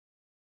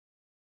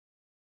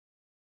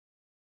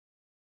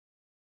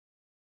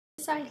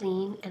This is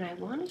Eileen, and I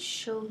want to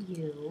show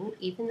you,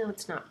 even though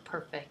it's not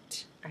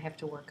perfect, I have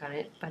to work on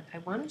it, but I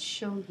want to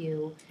show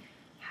you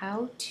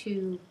how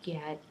to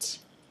get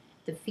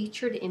the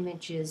featured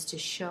images to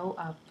show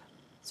up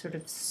sort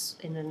of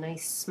in a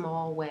nice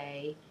small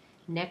way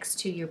next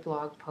to your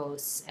blog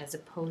posts as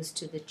opposed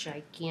to the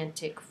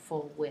gigantic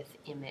full width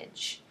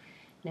image.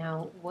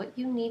 Now, what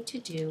you need to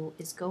do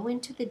is go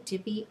into the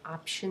Divi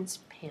options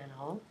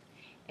panel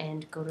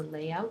and go to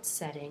layout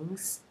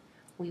settings.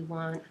 We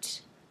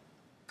want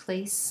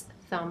place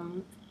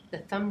the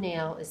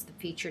thumbnail is the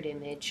featured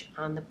image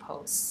on the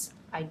posts.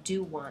 I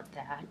do want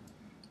that.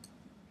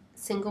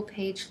 Single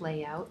page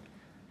layout,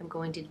 I'm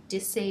going to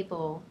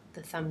disable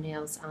the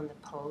thumbnails on the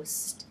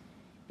post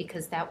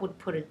because that would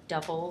put a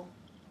double,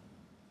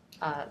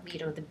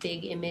 the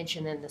big image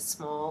and then the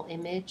small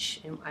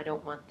image, and I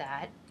don't want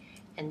that.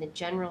 And the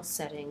general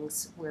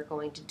settings, we're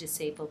going to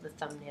disable the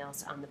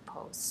thumbnails on the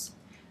posts.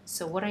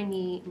 So what I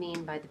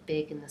mean by the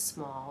big and the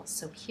small,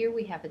 so here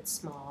we have it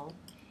small.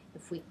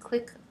 If we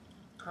click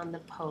on the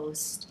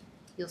post,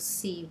 you'll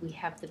see we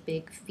have the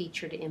big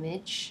featured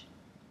image.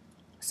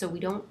 So we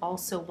don't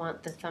also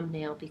want the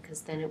thumbnail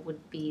because then it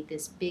would be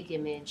this big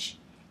image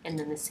and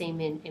then the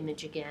same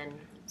image again,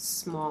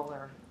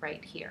 smaller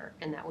right here,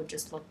 and that would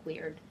just look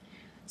weird.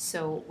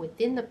 So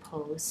within the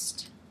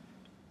post,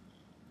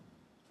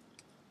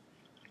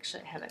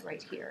 actually I have it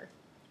right here,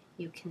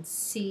 you can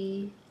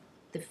see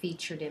the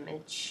featured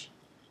image.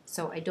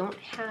 So I don't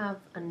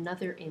have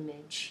another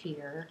image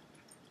here.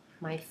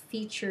 My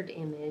featured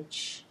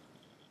image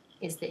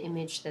is the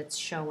image that's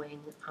showing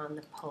on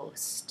the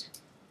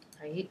post,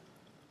 right?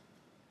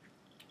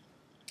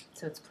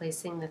 So it's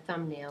placing the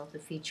thumbnail, the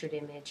featured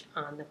image,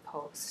 on the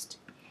post.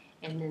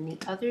 And then the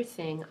other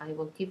thing, I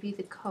will give you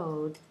the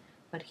code,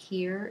 but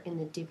here in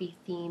the Divi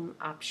theme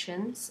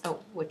options,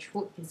 which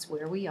is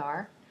where we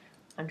are,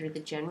 under the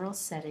general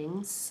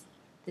settings,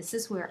 this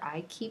is where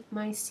I keep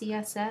my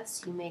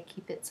CSS. You may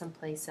keep it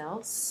someplace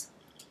else.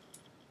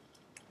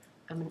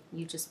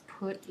 You just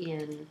put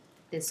in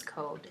this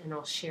code and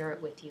I'll share it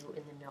with you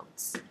in the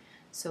notes.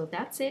 So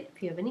that's it.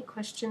 If you have any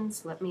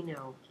questions, let me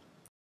know.